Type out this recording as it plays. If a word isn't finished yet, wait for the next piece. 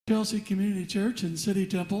Chelsea Community Church and City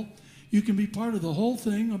Temple. You can be part of the whole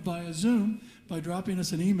thing via Zoom by dropping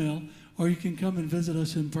us an email, or you can come and visit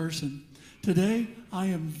us in person. Today, I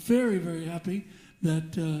am very, very happy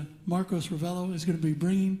that Marcos Ravello is going to be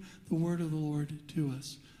bringing the word of the Lord to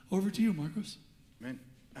us. Over to you, Marcos. Amen.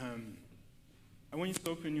 I want you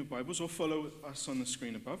to open your Bibles or follow us on the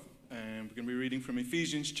screen above. And we're going to be reading from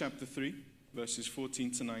Ephesians chapter 3, verses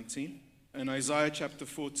 14 to 19, and Isaiah chapter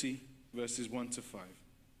 40, verses 1 to 5.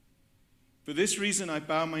 For this reason I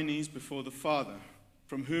bow my knees before the Father,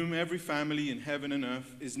 from whom every family in heaven and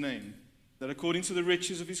earth is named, that according to the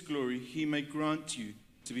riches of his glory he may grant you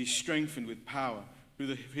to be strengthened with power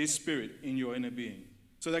through his Spirit in your inner being,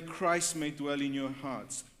 so that Christ may dwell in your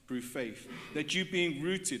hearts through faith, that you being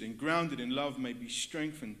rooted and grounded in love may be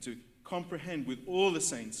strengthened to comprehend with all the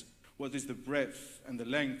saints what is the breadth and the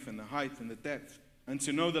length and the height and the depth, and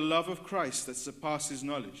to know the love of Christ that surpasses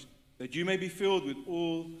knowledge, that you may be filled with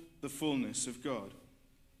all the fullness of God.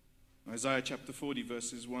 Isaiah chapter 40,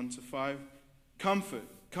 verses 1 to 5.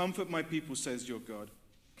 Comfort my people, says your God.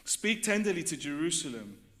 Speak tenderly to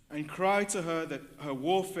Jerusalem and cry to her that her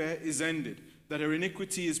warfare is ended, that her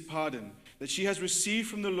iniquity is pardoned, that she has received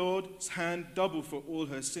from the Lord's hand double for all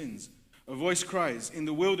her sins. A voice cries, in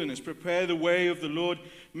the wilderness, prepare the way of the Lord,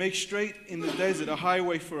 make straight in the desert a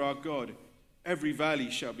highway for our God. Every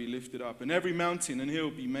valley shall be lifted up, and every mountain and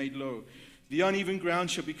hill be made low. The uneven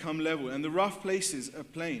ground shall become level, and the rough places a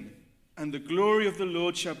plain. And the glory of the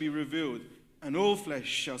Lord shall be revealed, and all flesh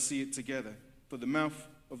shall see it together, for the mouth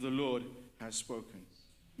of the Lord has spoken.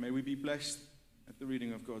 May we be blessed at the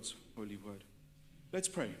reading of God's holy word. Let's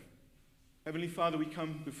pray. Heavenly Father, we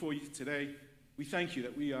come before you today. We thank you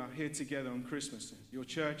that we are here together on Christmas, your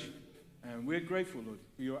church, and we're grateful, Lord,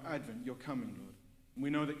 for your advent, your coming, Lord. And we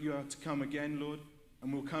know that you are to come again, Lord,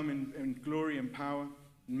 and will come in glory and power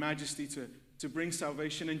and majesty to bring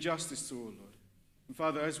salvation and justice to all, Lord. And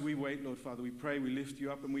Father, as we wait, Lord, Father, we pray, we lift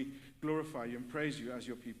you up, and we glorify you and praise you as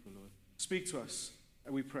your people, Lord. Speak to us,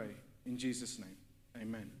 and we pray in Jesus' name.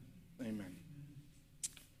 Amen. Amen.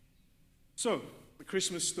 So, the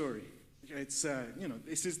Christmas story. It's,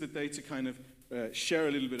 this is the day to kind of share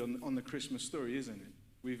a little bit on the Christmas story, isn't it?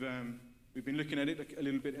 We've been looking at it a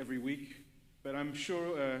little bit every week, but I'm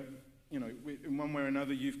sure, in one way or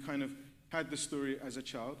another, you've kind of had the story as a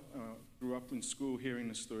child, grew up in school hearing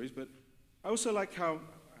the stories, but I also like how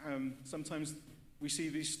sometimes we see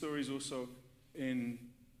these stories also in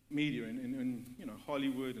media, in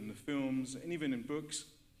Hollywood and the films, and even in books.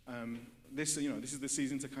 This is the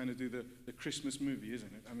season to kind of do the Christmas movie,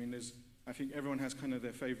 isn't it? I mean, I think everyone has kind of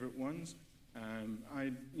their favorite ones.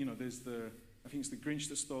 There's I think it's The Grinch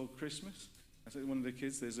That Stole Christmas. I said one of the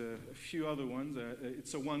kids. There's a few other ones.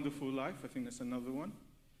 It's a Wonderful Life. I think that's another one.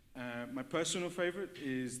 My personal favorite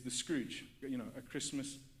is The Scrooge. A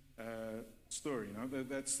Christmas story.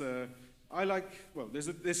 I like. Well,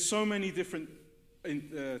 there's so many different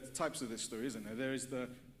types of this story, isn't there? There is the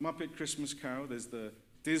Muppet Christmas Carol. There's the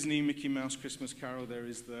Disney Mickey Mouse Christmas Carol. There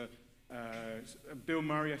is the Bill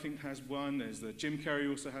Murray, I think, has one. There's the Jim Carrey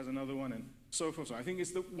also has another one, and so forth. So I think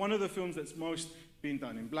it's one of the films that's most been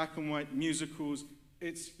done in black and white musicals.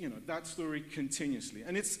 It's that story continuously,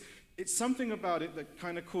 and it's something about it that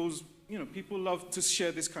kind of calls people love to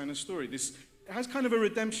share this kind of story. It has kind of a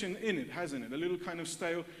redemption in it, hasn't it? A little kind of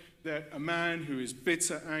tale that a man who is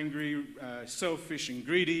bitter, angry, selfish, and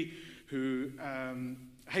greedy, who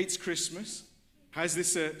hates Christmas, has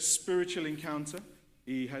this spiritual encounter.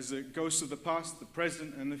 He has the ghosts of the past, the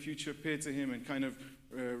present, and the future appear to him and kind of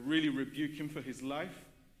really rebuke him for his life.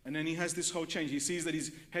 And then he has this whole change. He sees that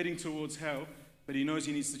he's heading towards hell, but he knows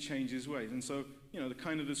he needs to change his ways. And so,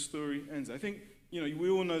 the story ends. I think, we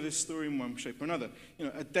all know this story in one shape or another.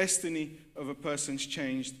 A destiny of a person's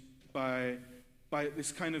changed by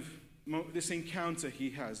this kind of, this encounter he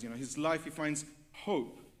has. His life, he finds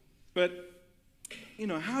hope. But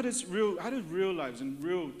how do real lives and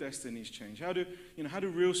real destinies change? How do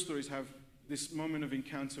real stories have this moment of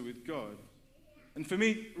encounter with God? And for me,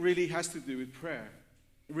 it really has to do with prayer.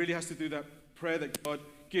 It really has to do that prayer that God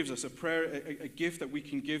gives us, a gift that we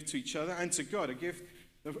can give to each other and to God, a gift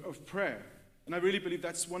of prayer. And I really believe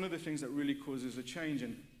that's one of the things that really causes a change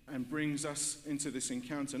and brings us into this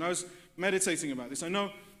encounter. And I was meditating about this. I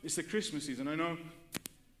know it's the Christmas season. I know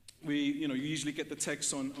you usually get the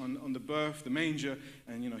text on the birth, the manger,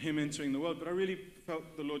 and, him entering the world. But I really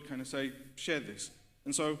felt the Lord kind of say, share this.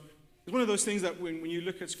 And so it's one of those things that when you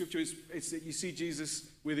look at Scripture, it's that you see Jesus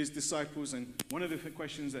with his disciples, and one of the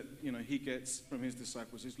questions that, he gets from his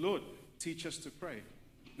disciples is, Lord, teach us to pray.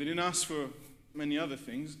 They didn't ask for many other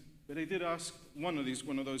things, but they did ask one of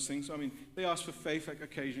those things. I mean, they asked for faith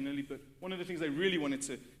occasionally, but one of the things they really wanted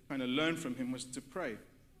to kind of learned from him was to pray.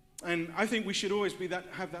 And I think we should always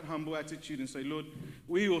have that humble attitude and say, Lord,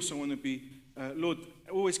 we also want to be, Lord,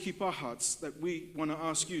 always keep our hearts that we want to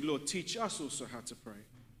ask you, Lord, teach us also how to pray.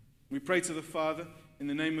 We pray to the Father in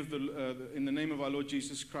the name of our Lord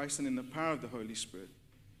Jesus Christ and in the power of the Holy Spirit.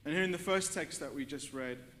 And here in the first text that we just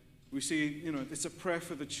read, we see, it's a prayer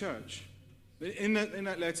for the church. In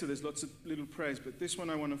that letter, there's lots of little prayers, but this one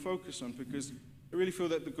I want to focus on because I really feel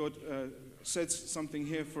that God said something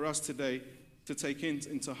here for us today to take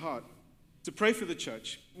into heart. To pray for the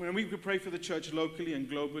church. When we pray for the church locally and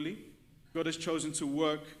globally, God has chosen to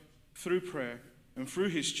work through prayer and through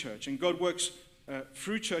his church. And God works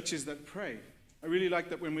through churches that pray. I really like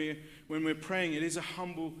that when we're praying, it is a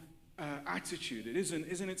humble attitude.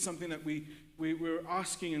 Isn't it something that we're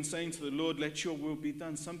asking and saying to the Lord, let your will be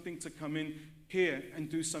done, something to come in here and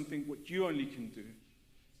do something what you only can do.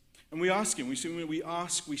 And we ask him, we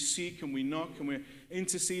ask, we seek, and we knock, and we're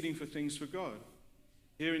interceding for things for God.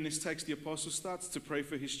 Here in this text, the apostle starts to pray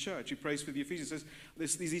for his church. He prays for the Ephesians. He says,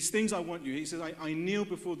 there's these things I want you. He says, I kneel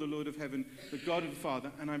before the Lord of heaven, the God and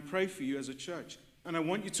Father, and I pray for you as a church. And I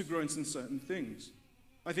want you to grow into certain things.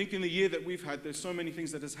 I think in the year that we've had, there's so many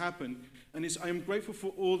things that has happened. And I am grateful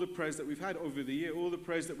for all the prayers that we've had over the year, all the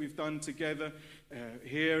prayers that we've done together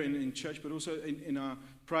here in church, but also in our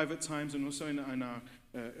private times and also in our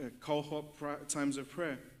cohort times of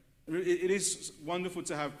prayer. It is wonderful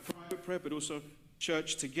to have private prayer, but also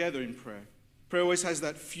church together in prayer. Prayer always has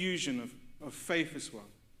that fusion of faith as well.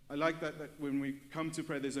 I like that when we come to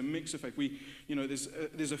prayer, there's a mix of faith.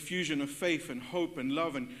 There's a fusion of faith and hope and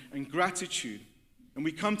love and gratitude. And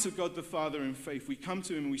we come to God the Father in faith. We come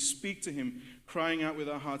to him and we speak to him, crying out with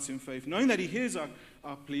our hearts in faith, knowing that he hears our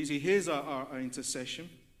pleas, he hears our intercession,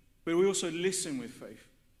 but we also listen with faith.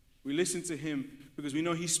 We listen to him because we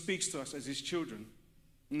know he speaks to us as his children.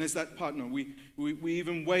 And there's that partner. We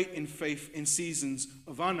even wait in faith in seasons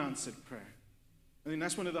of unanswered prayer. I think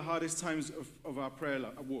that's one of the hardest times of our prayer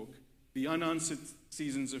walk, the unanswered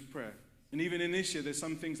seasons of prayer. And even in this year, there's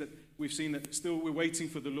some things that we've seen that still we're waiting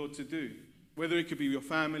for the Lord to do. Whether it could be your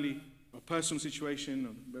family, a personal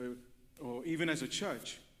situation, or even as a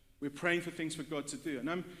church, we're praying for things for God to do. And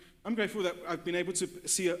I'm grateful that I've been able to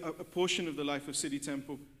see a portion of the life of City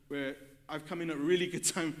Temple where I've come in at a really good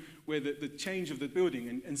time where the change of the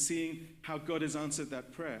building and seeing how God has answered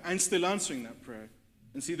that prayer and still answering that prayer.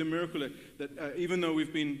 And see the miracle that even though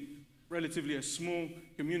we've been relatively a small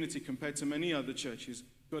community compared to many other churches,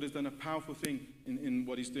 God has done a powerful thing in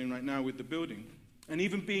what he's doing right now with the building. And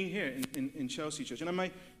even being here in Chelsea Church. And I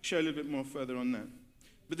might share a little bit more further on that.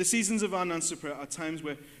 But the seasons of unanswered prayer are times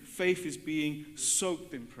where faith is being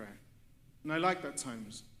soaked in prayer. And I like that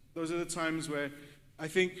times. Those are the times where I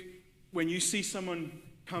think when you see someone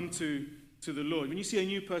come to the Lord, when you see a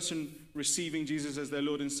new person receiving Jesus as their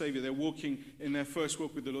Lord and Savior, they're walking in their first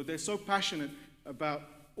walk with the Lord, they're so passionate about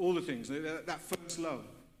all the things, that first love.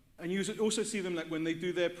 And you also see them like when they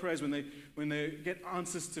do their prayers, when they get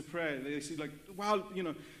answers to prayer, they see like, wow,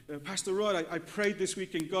 Pastor Rod, I prayed this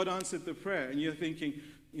week and God answered the prayer. And you're thinking,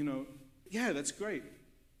 yeah, that's great.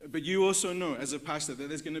 But you also know as a pastor that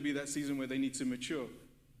there's going to be that season where they need to mature,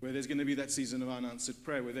 where there's going to be that season of unanswered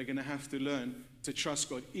prayer, where they're going to have to learn to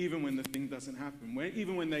trust God even when the thing doesn't happen,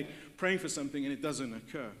 even when they're praying for something and it doesn't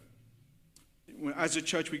occur. As a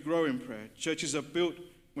church, we grow in prayer. Churches are built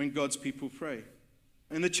when God's people pray.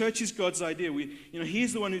 And the church is God's idea. He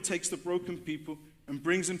is the one who takes the broken people and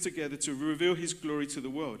brings them together to reveal his glory to the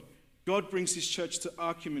world. God brings his church to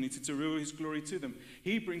our community to reveal his glory to them.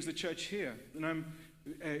 He brings the church here. And I'm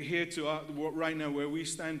here right now where we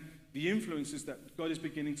stand, the influences that God is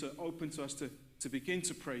beginning to open to us to begin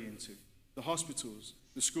to pray into. The hospitals,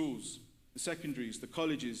 the schools, the secondaries, the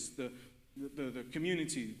colleges, the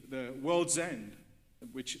community, the world's end,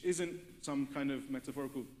 which isn't some kind of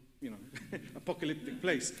metaphorical apocalyptic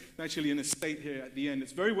place. Actually, in a state here at the end,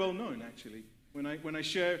 it's very well known. Actually, when I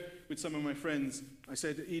share with some of my friends, I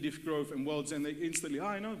said Edith Grove and World's End. They instantly,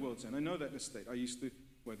 I know World's End. I know that estate. I used to,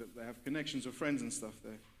 they have connections or friends and stuff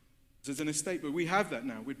there. So it's an estate, but we have that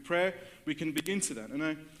now. With prayer, we can begin to that.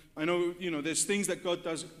 And I know there's things that God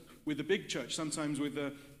does with the big church. Sometimes with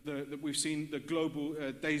we've seen the global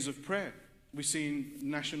days of prayer. We've seen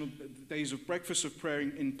national days of breakfast of prayer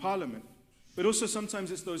in Parliament. But also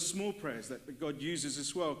sometimes it's those small prayers that God uses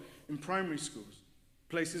as well in primary schools,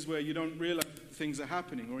 places where you don't realize things are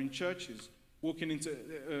happening, or in churches, walking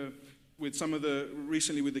into, with some of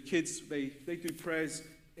recently with the kids, they do prayers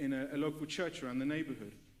in a local church around the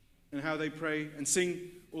neighborhood, and how they pray and sing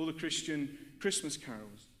all the Christian Christmas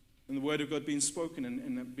carols, and the word of God being spoken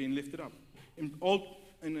and being lifted up.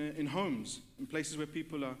 In homes, in places where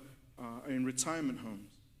people are in retirement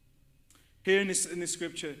homes. Here in this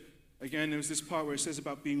scripture, again, there was this part where it says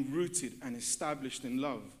about being rooted and established in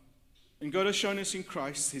love. And God has shown us in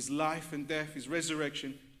Christ, his life and death, his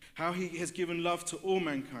resurrection, how he has given love to all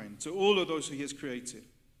mankind, to all of those who he has created.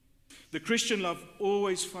 The Christian love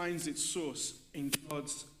always finds its source in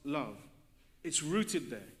God's love. It's rooted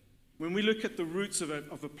there. When we look at the roots of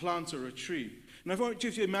a plant or a tree, and I want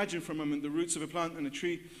you to imagine for a moment the roots of a plant and a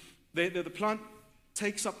tree, the plant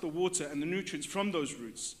takes up the water and the nutrients from those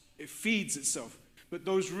roots. It feeds itself. But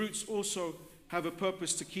those roots also have a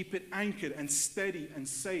purpose to keep it anchored and steady and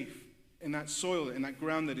safe in that soil, in that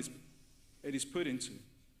ground that it is put into.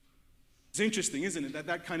 It's interesting, isn't it,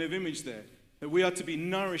 that kind of image there, that we are to be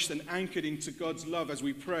nourished and anchored into God's love as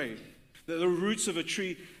we pray. That the roots of a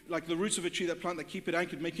tree, like the roots of a tree, that plant, that keep it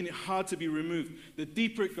anchored, making it hard to be removed. The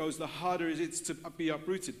deeper it goes, the harder it is to be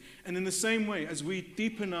uprooted. And in the same way, as we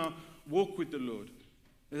deepen our walk with the Lord,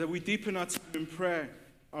 as we deepen our time in prayer,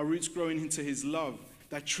 our roots growing into his love,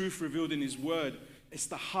 that truth revealed in his word, it's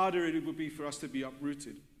the harder it will be for us to be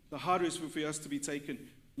uprooted. The harder it is for us to be taken.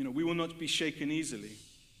 We will not be shaken easily.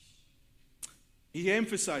 He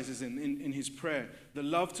emphasizes in his prayer the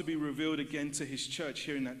love to be revealed again to his church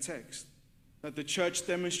here in that text. That the church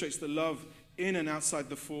demonstrates the love in and outside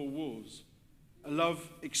the four walls. A love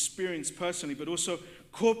experienced personally, but also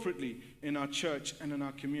corporately in our church and in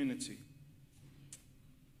our community.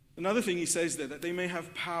 Another thing he says there, that they may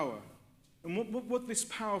have power. And what this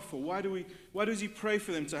power for? Why does he pray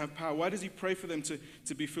for them to have power? Why does he pray for them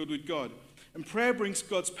to be filled with God? And prayer brings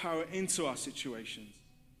God's power into our situations.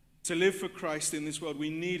 To live for Christ in this world,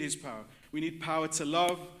 we need his power. We need power to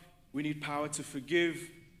love. We need power to forgive.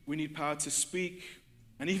 We need power to speak.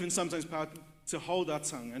 And even sometimes power to hold our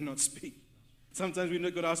tongue and not speak. Sometimes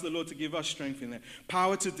we've got to ask the Lord to give us strength in there.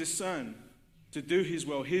 Power to discern, to do his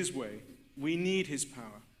will, his way. We need his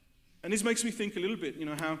power. And this makes me think a little bit,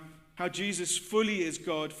 how Jesus fully is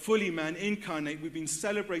God, fully man, incarnate. We've been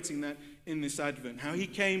celebrating that in this Advent. How he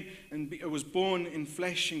came and was born in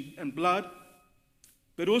flesh and blood.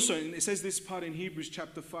 But also, and it says this part in Hebrews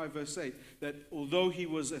chapter 5, verse 8, that although he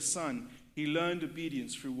was a son, he learned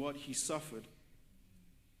obedience through what he suffered.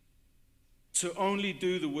 To only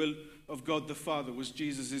do the will of God the Father was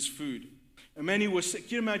Jesus' food. And many were sick.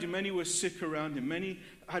 Can you imagine? Many were sick around him. Many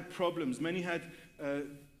had problems. Many had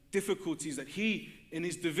difficulties that he, in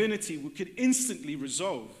his divinity, could instantly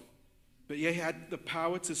resolve. But yet he had the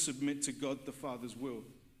power to submit to God the Father's will.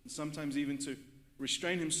 And sometimes even to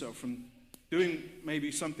restrain himself from doing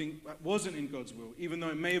maybe something that wasn't in God's will, even though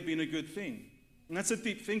it may have been a good thing. And that's a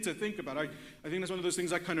deep thing to think about. I think that's one of those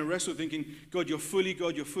things I kind of wrestle thinking, God, you're fully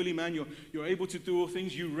man, you're able to do all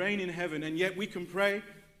things, you reign in heaven, and yet we can pray,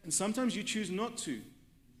 and sometimes you choose not to.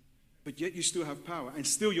 But yet you still have power, and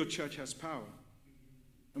still your church has power.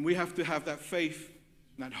 And we have to have that faith,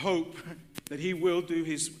 that hope, that he will do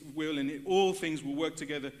his will, and all things will work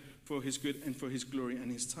together for his good and for his glory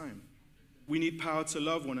and his time. We need power to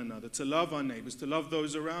love one another, to love our neighbors, to love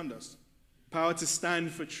those around us. Power to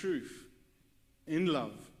stand for truth in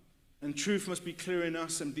love. And truth must be clear in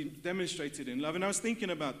us and be demonstrated in love. And I was thinking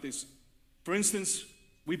about this. For instance,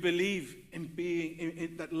 we believe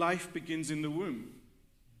in that life begins in the womb.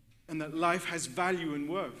 And that life has value and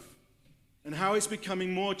worth. And how it's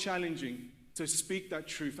becoming more challenging to speak that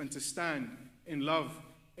truth and to stand in love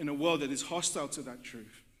in a world that is hostile to that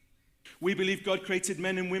truth. We believe God created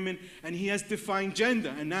men and women, and he has defined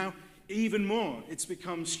gender. And now, even more, it's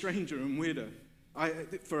become stranger and weirder.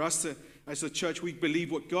 For us, as a church, we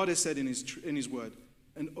believe what God has said in his word.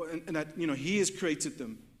 And that, he has created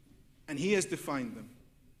them. And he has defined them.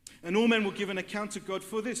 And all men will give an account to God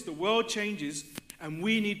for this. The world changes, and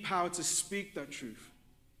we need power to speak that truth.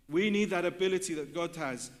 We need that ability that God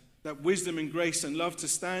has, that wisdom and grace and love to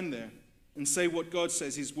stand there and say what God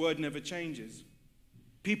says. His word never changes.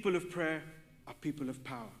 People of prayer are people of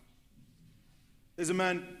power. There's a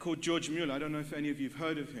man called George Mueller. I don't know if any of you have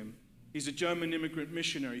heard of him. He's a German immigrant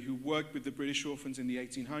missionary who worked with the British orphans in the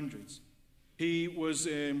 1800s. He was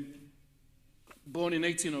born in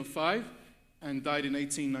 1805 and died in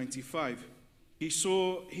 1895. He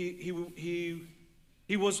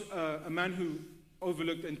was a man who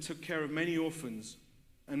overlooked and took care of many orphans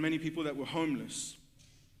and many people that were homeless.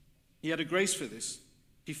 He had a grace for this.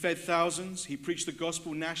 He fed thousands. He preached the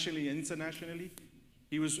gospel nationally and internationally.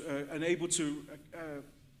 He was able to,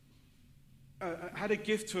 had a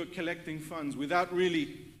gift for collecting funds without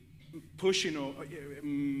really pushing or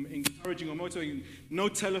encouraging or motivating. No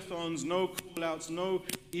telethons, no call-outs, no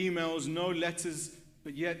emails, no letters.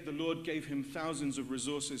 But yet the Lord gave him thousands of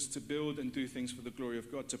resources to build and do things for the glory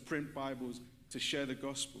of God, to print Bibles, to share the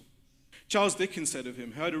gospel. Charles Dickens said of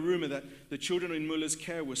him, heard a rumor that the children in Muller's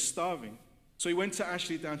care were starving. So he went to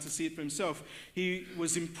Ashley Down to see it for himself. He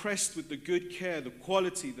was impressed with the good care, the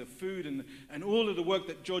quality, the food, and all of the work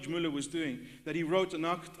that George Muller was doing, that he wrote an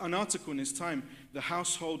article in his time, The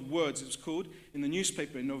Household Words, it was called, in the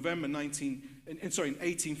newspaper in November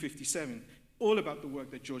 1857, all about the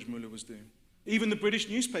work that George Muller was doing. Even the British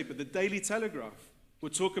newspaper, the Daily Telegraph,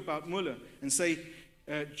 would talk about Muller and say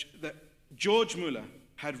that George Muller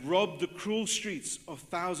had robbed the cruel streets of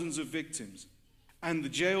thousands of victims, and the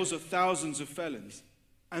jails of thousands of felons,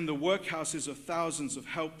 and the workhouses of thousands of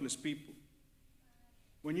helpless people.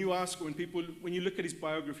 When you look at his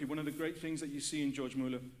biography, one of the great things that you see in George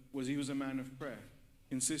Muller was he was a man of prayer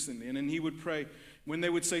consistently. And then he would pray. When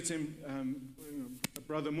they would say to him,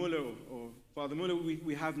 Brother Muller or Father Muller,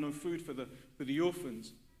 we have no food for the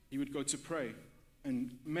orphans, he would go to pray.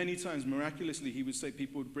 And many times, miraculously, he would say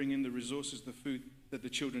people would bring in the resources, the food that the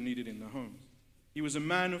children needed in their homes. He was a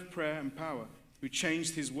man of prayer and power who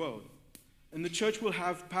changed his world. And the church will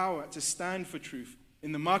have power to stand for truth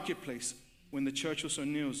in the marketplace when the church also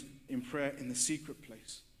kneels in prayer in the secret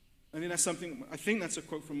place. I think that's a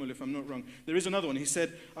quote from Muller, if I'm not wrong. There is another one. He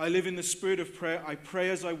said, I live in the spirit of prayer. I pray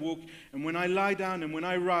as I walk. And when I lie down and when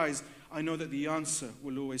I rise, I know that the answer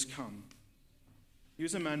will always come. He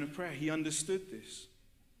was a man of prayer. He understood this.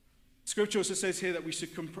 Scripture also says here that we should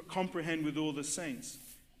comprehend with all the saints.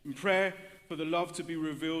 In prayer, for the love to be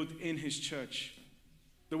revealed in his church.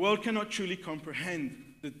 The world cannot truly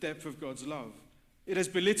comprehend the depth of God's love. It has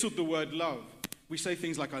belittled the word love. We say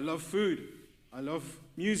things like, I love food, I love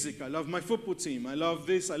music, I love my football team, I love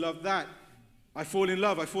this, I love that. I fall in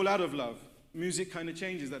love, I fall out of love. Music kind of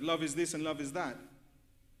changes that love is this and love is that.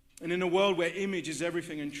 And in a world where image is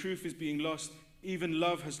everything and truth is being lost, even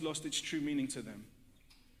love has lost its true meaning to them.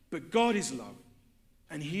 But God is love.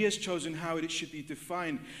 And he has chosen how it should be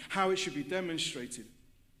defined, how it should be demonstrated.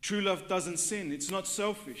 True love doesn't sin. It's not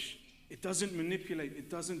selfish. It doesn't manipulate. It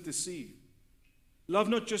doesn't deceive. Love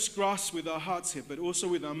not just grasps with our hearts here, but also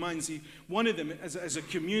with our minds. He wanted them as a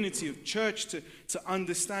community of church to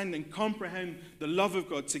understand and comprehend the love of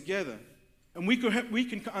God together. And we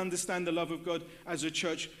can understand the love of God as a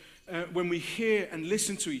church when we hear and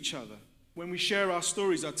listen to each other. When we share our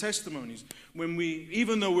stories, our testimonies,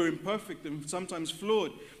 even though we're imperfect and sometimes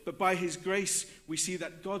flawed, but by his grace, we see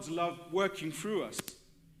that God's love working through us.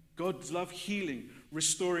 God's love healing,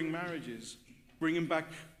 restoring marriages, bringing back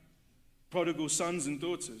prodigal sons and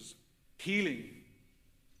daughters, healing,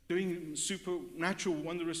 doing supernatural,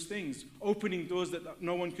 wondrous things, opening doors that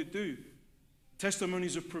no one could do.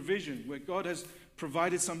 Testimonies of provision, where God has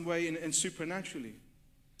provided some way and supernaturally.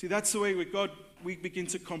 See, that's the way with God we begin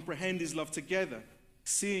to comprehend his love together,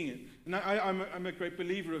 seeing it. And I'm a great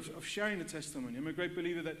believer of sharing the testimony. I'm a great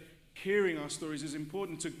believer that hearing our stories is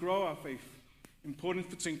important to grow our faith,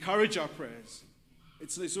 important to encourage our prayers.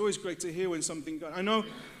 It's always great to hear when something God, I know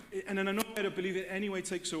I don't believe it anyway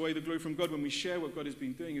takes away the glory from God when we share what God has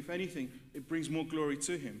been doing. If anything, it brings more glory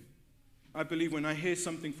to him. I believe when I hear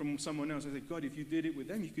something from someone else, I say, God, if you did it with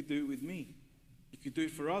them, you could do it with me. You could do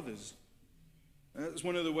it for others. That's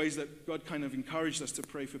one of the ways that God kind of encouraged us to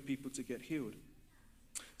pray for people to get healed.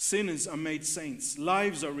 Sinners are made saints.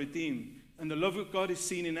 Lives are redeemed. And the love of God is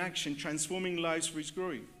seen in action, transforming lives for his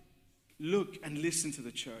glory. Look and listen to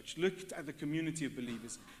the church. Look at the community of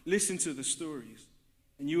believers. Listen to the stories.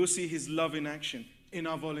 And you will see his love in action in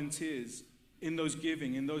our volunteers, in those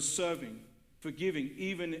giving, in those serving, forgiving,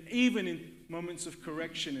 even in moments of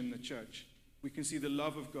correction in the church. We can see the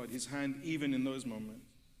love of God, his hand, even in those moments.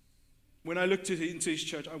 When I look into his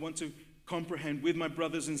church, I want to comprehend with my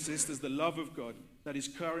brothers and sisters the love of God that is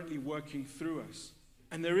currently working through us.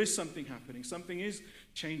 And there is something happening. Something is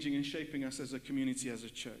changing and shaping us as a community, as a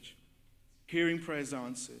church. Hearing prayers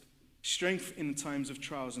answered. Strength in times of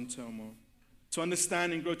trials and turmoil. To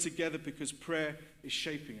understand and grow together because prayer is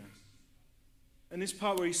shaping us. And this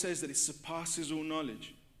part where he says that it surpasses all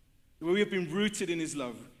knowledge. Where we have been rooted in his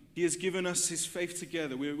love. He has given us his faith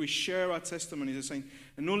together. We share our testimonies, as saying,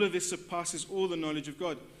 and all of this surpasses all the knowledge of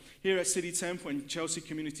God. Here at City Temple and Chelsea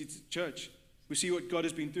Community Church, we see what God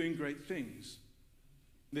has been doing great things.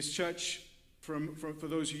 This church, for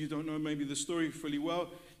those of you who don't know maybe the story fully well,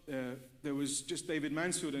 there was just David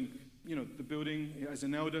Mansfield and, the building as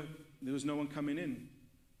an elder, there was no one coming in.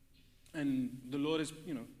 And the Lord has,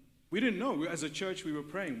 we didn't know. As a church, we were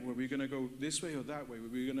praying, were we going to go this way or that way? Were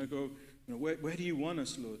we going to go, where do you want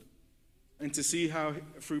us, Lord? And to see how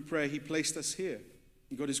through prayer he placed us here.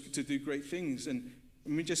 And God is to do great things. And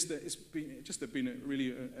it's been a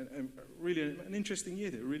really an interesting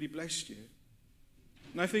year, a really blessed year.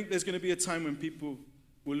 And I think there's going to be a time when people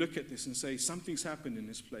will look at this and say, something's happened in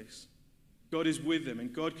this place. God is with them,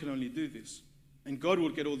 and God can only do this. And God will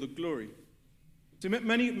get all the glory. So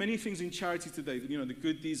many things in charity today, the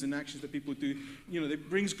good deeds and actions that people do, it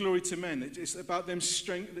brings glory to men. It's about them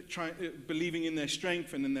believing in their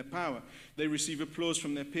strength and in their power. They receive applause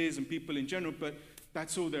from their peers and people in general, but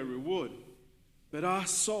that's all their reward. But our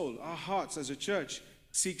soul, our hearts as a church,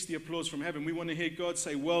 seeks the applause from heaven. We want to hear God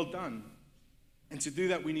say, well done. And to do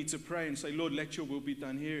that, we need to pray and say, Lord, let your will be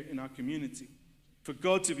done here in our community. For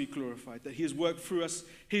God to be glorified, that he has worked through us,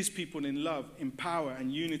 his people, in love, in power,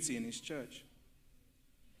 and unity in his church.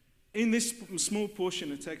 In this small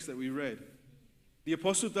portion of text that we read, the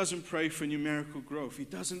apostle doesn't pray for numerical growth. He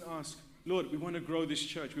doesn't ask, Lord, we want to grow this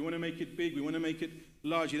church. We want to make it big. We want to make it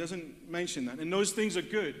large. He doesn't mention that. And those things are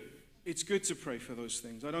good. It's good to pray for those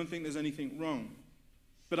things. I don't think there's anything wrong.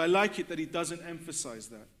 But I like it that he doesn't emphasize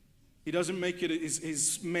that. He doesn't make it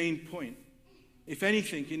his main point. If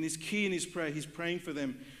anything, in his prayer, he's praying for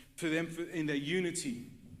them in their unity,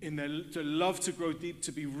 to love to grow deep,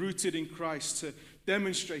 to be rooted in Christ, to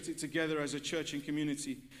demonstrate it together as a church and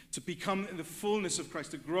community, to become in the fullness of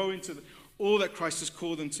Christ, to grow into all that Christ has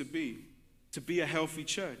called them to be a healthy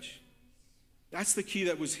church. That's the key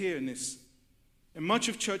that was here in this. And much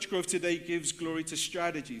of church growth today gives glory to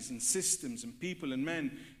strategies and systems and people and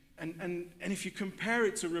men. And if you compare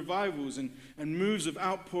it to revivals and moves of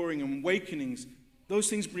outpouring and awakenings, those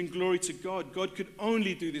things bring glory to God. God could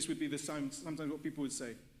only do this, would be sometimes what people would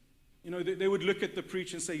say. They would look at the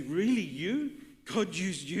preacher and say, really, you? God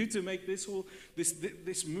used you to make this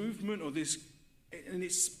movement or this, and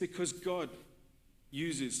it's because God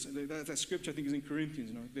uses, that scripture I think is in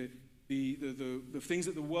Corinthians, the things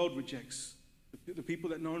that the world rejects, the people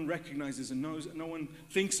that no one recognizes and knows, no one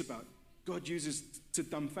thinks about, God uses to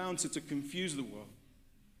dumbfound, to confuse the world.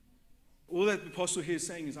 All that the apostle here is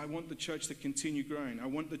saying is, I want the church to continue growing. I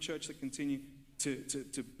want the church to continue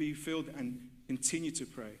to be filled and continue to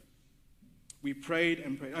pray. We prayed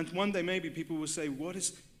and prayed. And one day maybe people will say, what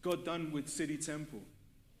has God done with City Temple?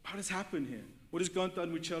 What has happened here? What has God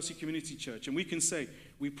done with Chelsea Community Church? And we can say,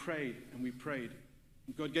 we prayed and we prayed.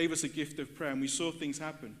 God gave us a gift of prayer and we saw things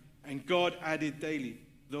happen. And God added daily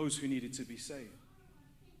those who needed to be saved.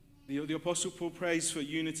 The Apostle Paul prays for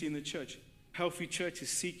unity in the church. Healthy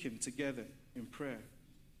churches seek him together in prayer.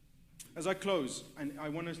 As I close, and I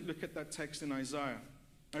want to look at that text in Isaiah,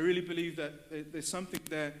 I really believe that there's something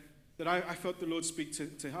there that I felt the Lord speak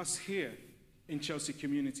to us here in Chelsea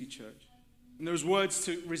Community Church. And those words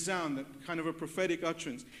to resound, that kind of a prophetic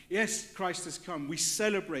utterance. Yes, Christ has come. We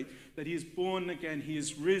celebrate that he is born again. He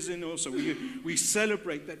is risen also. We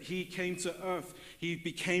celebrate that he came to earth. He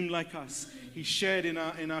became like us. He shared in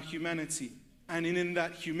our humanity. And in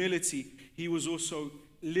that humility, he was also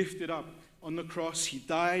lifted up on the cross. He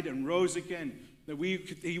died and rose again. That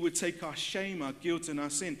he would take our shame, our guilt, and our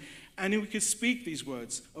sin. And we could speak these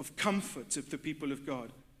words of comfort to the people of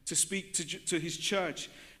God. To speak to his church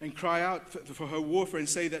and cry out for her warfare and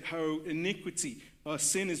say that her iniquity, her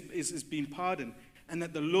sin is being pardoned. And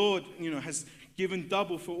that the Lord, has given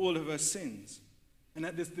double for all of her sins. And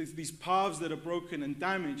that there's these paths that are broken and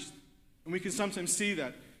damaged. And we can sometimes see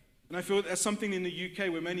that. And I feel there's something in the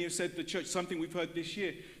UK where many have said the church, something we've heard this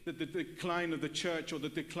year, that the decline of the church or the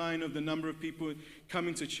decline of the number of people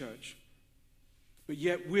coming to church. But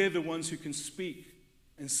yet we're the ones who can speak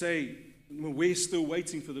and say, well, we're still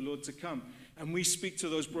waiting for the Lord to come. And we speak to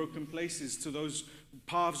those broken places, to those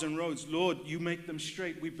paths and roads. Lord, you make them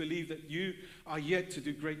straight. We believe that you are yet to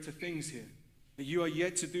do greater things here. That you are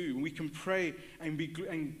yet to do. And we can pray and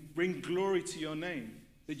bring glory to your name.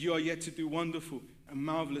 That you are yet to do wonderful and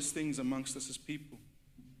marvelous things amongst us as people.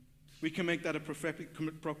 We can make that a prophetic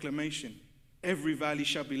proclamation. Every valley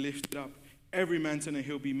shall be lifted up. Every mountain and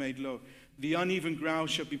hill be made low. The uneven ground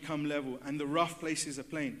shall become level, and the rough places are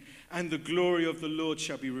plain. And the glory of the Lord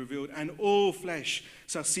shall be revealed, and all flesh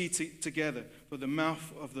shall see together, for the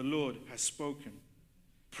mouth of the Lord has spoken.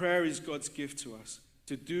 Prayer is God's gift to us,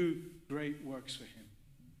 to do great works for him.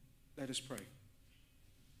 Let us pray.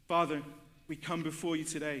 Father, we come before you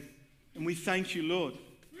today, and we thank you, Lord,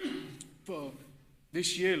 for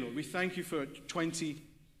this year, Lord. We thank you for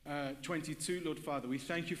 2022, Lord Father. We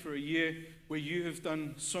thank you for a year where you have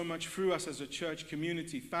done so much through us as a church,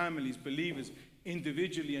 community, families, believers,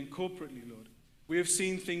 individually and corporately, Lord. We have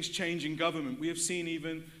seen things change in government. We have seen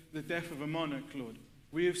even the death of a monarch, Lord.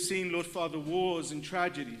 We have seen, Lord Father, wars and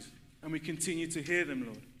tragedies, and we continue to hear them,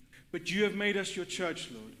 Lord. But you have made us your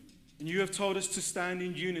church, Lord, and you have told us to stand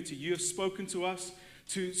in unity. You have spoken to us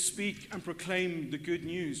to speak and proclaim the good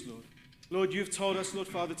news, Lord. Lord, you have told us, Lord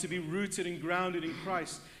Father, to be rooted and grounded in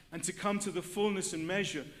Christ and to come to the fullness and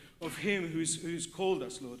measure of him who's called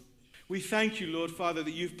us, Lord. We thank you, Lord Father,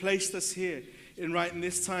 that you've placed us here right in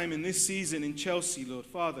this time, in this season in Chelsea, Lord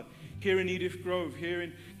Father, here in Edith Grove, here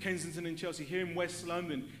in Kensington and Chelsea, here in West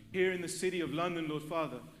London, here in the city of London, Lord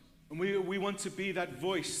Father. And we want to be that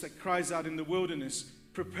voice that cries out in the wilderness,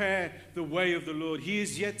 prepare the way of the Lord. He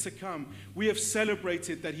is yet to come. We have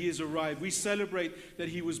celebrated that he has arrived. We celebrate that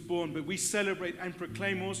he was born, but we celebrate and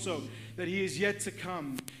proclaim also that he is yet to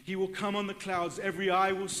come. He will come on the clouds. Every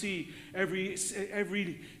eye will see, every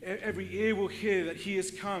ear will hear that he has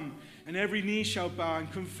come, and every knee shall bow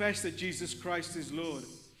and confess that Jesus Christ is Lord.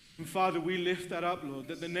 And Father, we lift that up, Lord,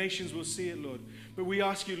 that the nations will see it, Lord. But we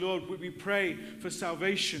ask you, Lord, we pray for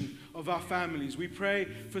salvation of our families. We pray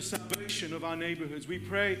for salvation of our neighborhoods. We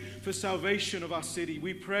pray for salvation of our city.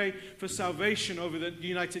 We pray for salvation over the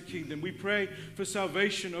United Kingdom. We pray for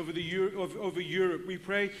salvation over Europe. We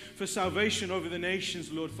pray for salvation over the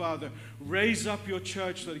nations, Lord Father. Raise up your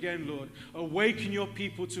church again, Lord. Awaken your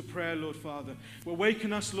people to prayer, Lord Father.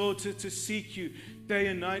 Awaken us, Lord, to seek you day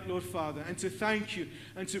and night, Lord Father, and to thank you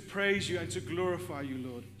and to praise you and to glorify you,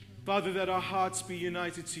 Lord. Father, that our hearts be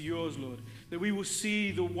united to yours, Lord. That we will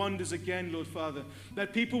see the wonders again, Lord Father.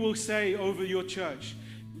 That people will say over your church,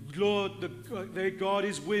 Lord, their God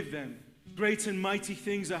is with them. Great and mighty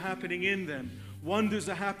things are happening in them. Wonders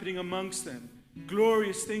are happening amongst them.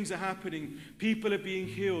 Glorious things are happening. People are being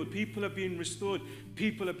healed. People are being restored.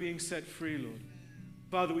 People are being set free, Lord.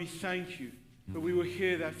 Father, we thank you. But we will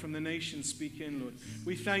hear that from the nations speak in, Lord.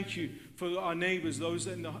 We thank you for our neighbors, those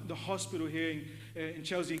in the hospital here in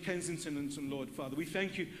Chelsea and Kensington and Lord Father. We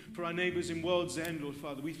thank you for our neighbors in World's End, Lord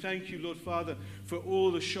Father. We thank you, Lord Father, for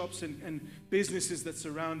all the shops and businesses that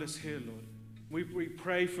surround us here, Lord. We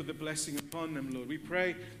pray for the blessing upon them, Lord. We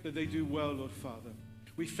pray that they do well, Lord Father.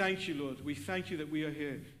 We thank you, Lord. We thank you that we are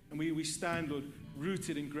here. And we stand, Lord,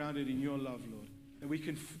 rooted and grounded in your love, Lord. And we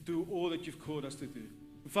can do all that you've called us to do.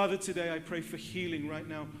 Father, today I pray for healing right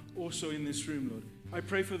now also in this room, Lord. I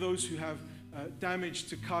pray for those who have damage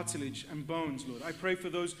to cartilage and bones, Lord. I pray for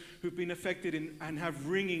those who've been affected and have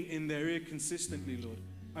ringing in their ear consistently, Lord.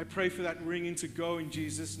 I pray for that ringing to go in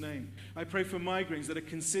Jesus' name. I pray for migraines that are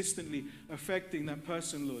consistently affecting that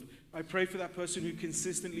person, Lord. I pray for that person who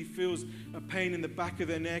consistently feels a pain in the back of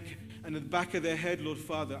their neck and the back of their head, Lord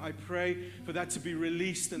Father. I pray for that to be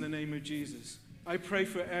released in the name of Jesus. I pray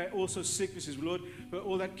for also sicknesses, Lord, for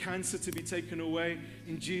all that cancer to be taken away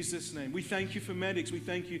in Jesus' name. We thank you for medics. We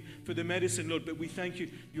thank you for the medicine, Lord, but we thank you.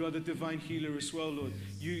 You are the divine healer as well, Lord.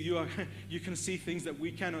 You can see things that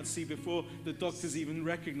we cannot see before the doctors even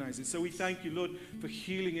recognize it. So we thank you, Lord, for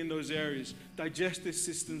healing in those areas. Digestive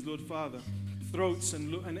systems, Lord Father, throats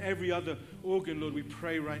and every other organ, Lord, we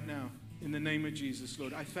pray right now in the name of Jesus,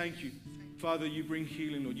 Lord. I thank you. Father, you bring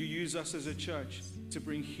healing, Lord. You use us as a church to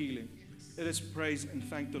bring healing. Let us praise and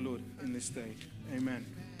thank the Lord in this day. Amen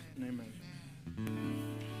and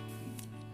amen.